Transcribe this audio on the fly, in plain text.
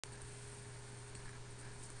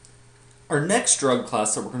Our next drug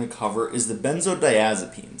class that we're going to cover is the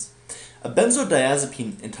benzodiazepines. A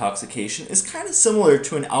benzodiazepine intoxication is kind of similar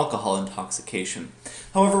to an alcohol intoxication.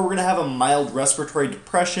 However, we're going to have a mild respiratory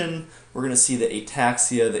depression, we're going to see the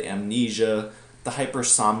ataxia, the amnesia, the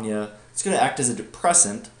hypersomnia. It's going to act as a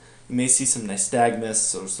depressant. You may see some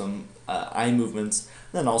nystagmus or some eye movements,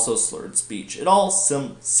 and then also slurred speech. It all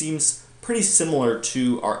seems pretty similar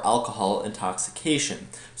to our alcohol intoxication.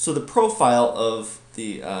 So the profile of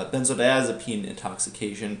the benzodiazepine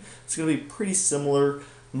intoxication is going to be pretty similar.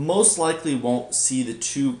 Most likely won't see the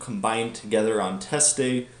two combined together on test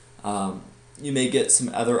day. You may get some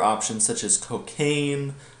other options such as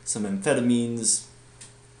cocaine, some amphetamines,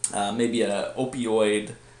 maybe an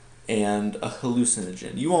opioid, and a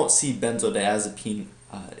hallucinogen. You won't see benzodiazepine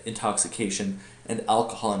intoxication and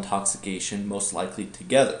alcohol intoxication most likely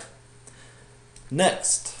together.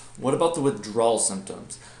 Next, what about the withdrawal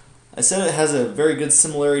symptoms? I said it has a very good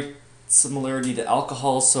similarity to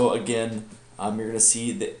alcohol, so again, you're going to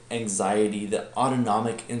see the anxiety, the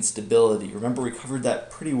autonomic instability. Remember, we covered that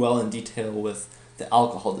pretty well in detail with the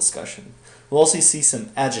alcohol discussion. We'll also see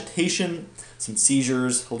some agitation, some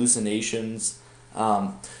seizures, hallucinations.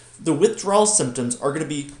 The withdrawal symptoms are going to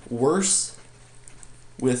be worse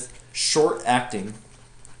with short-acting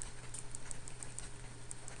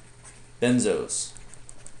benzos.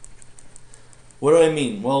 What do I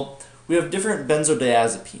mean? Well, we have different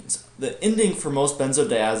benzodiazepines. The ending for most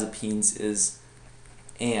benzodiazepines is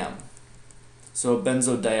am. So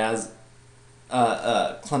clonazepam,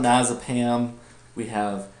 we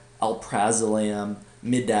have alprazolam,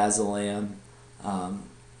 midazolam.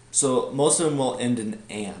 So most of them will end in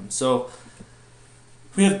am. So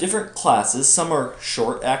we have different classes. Some are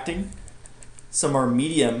short-acting, some are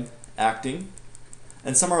medium-acting,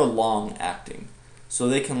 and some are long-acting. So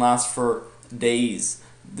they can last for days.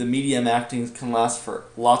 The medium-acting can last for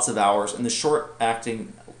lots of hours, and the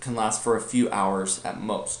short-acting can last for a few hours at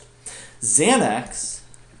most. Xanax,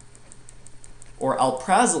 or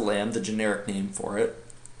alprazolam, the generic name for it,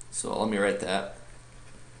 so let me write that.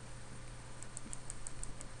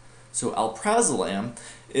 So alprazolam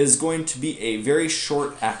is going to be a very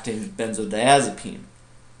short-acting benzodiazepine.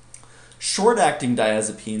 Short-acting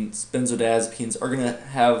benzodiazepines are going to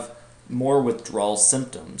have more withdrawal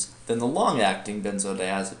symptoms than the long-acting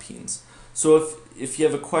benzodiazepines. So if you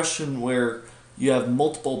have a question where you have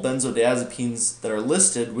multiple benzodiazepines that are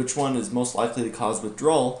listed, which one is most likely to cause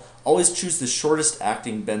withdrawal, always choose the shortest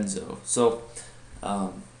acting benzo. So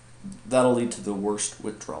that'll lead to the worst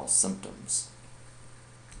withdrawal symptoms.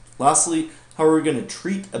 Lastly, how are we going to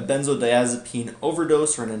treat a benzodiazepine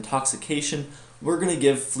overdose or an intoxication? We're going to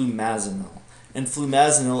give flumazenil. And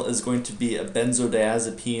flumazenil is going to be a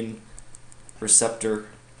benzodiazepine receptor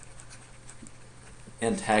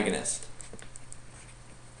antagonist.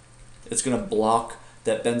 It's going to block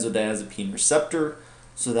that benzodiazepine receptor,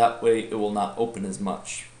 so that way it will not open as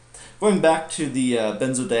much. Going back to the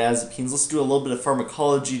benzodiazepines, let's do a little bit of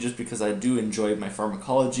pharmacology just because I do enjoy my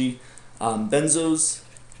pharmacology. Benzos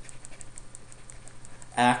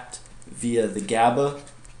act via the GABA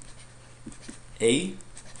A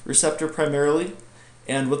receptor primarily,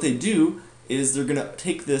 and what they do is they're going to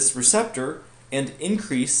take this receptor and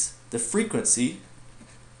increase the frequency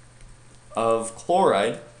of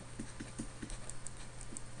chloride,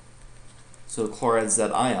 so chloride's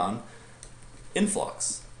that ion,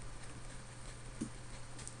 influx.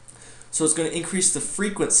 So it's going to increase the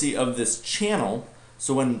frequency of this channel,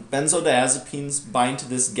 so when benzodiazepines bind to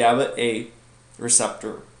this GABA A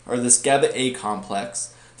receptor, or this GABA A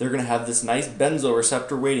complex, they're going to have this nice benzo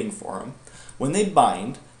receptor waiting for them. When they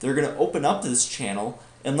bind, they're going to open up this channel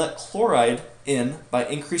and let chloride in by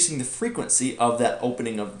increasing the frequency of that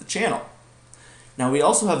opening of the channel. Now we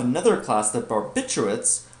also have another class, the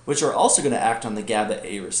barbiturates, which are also going to act on the GABA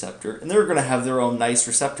A receptor, and they're going to have their own nice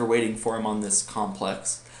receptor waiting for them on this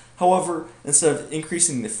complex. However, instead of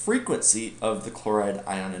increasing the frequency of the chloride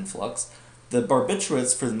ion influx, the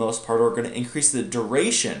barbiturates, for the most part, are going to increase the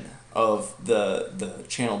duration of the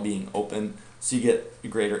channel being open, so you get a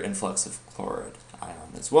greater influx of chloride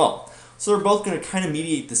ion as well. So they're both going to kind of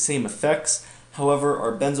mediate the same effects. However,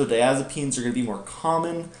 our benzodiazepines are going to be more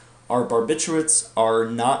common. Our barbiturates are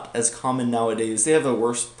not as common nowadays. They have a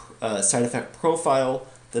worse side effect profile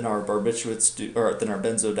than our barbiturates do, or than our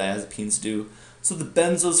benzodiazepines do. So the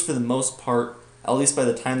benzos, for the most part, at least by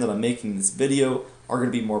the time that I'm making this video, are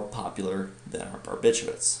going to be more popular than our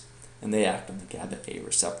barbiturates, and they act on the GABA A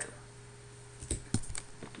receptor.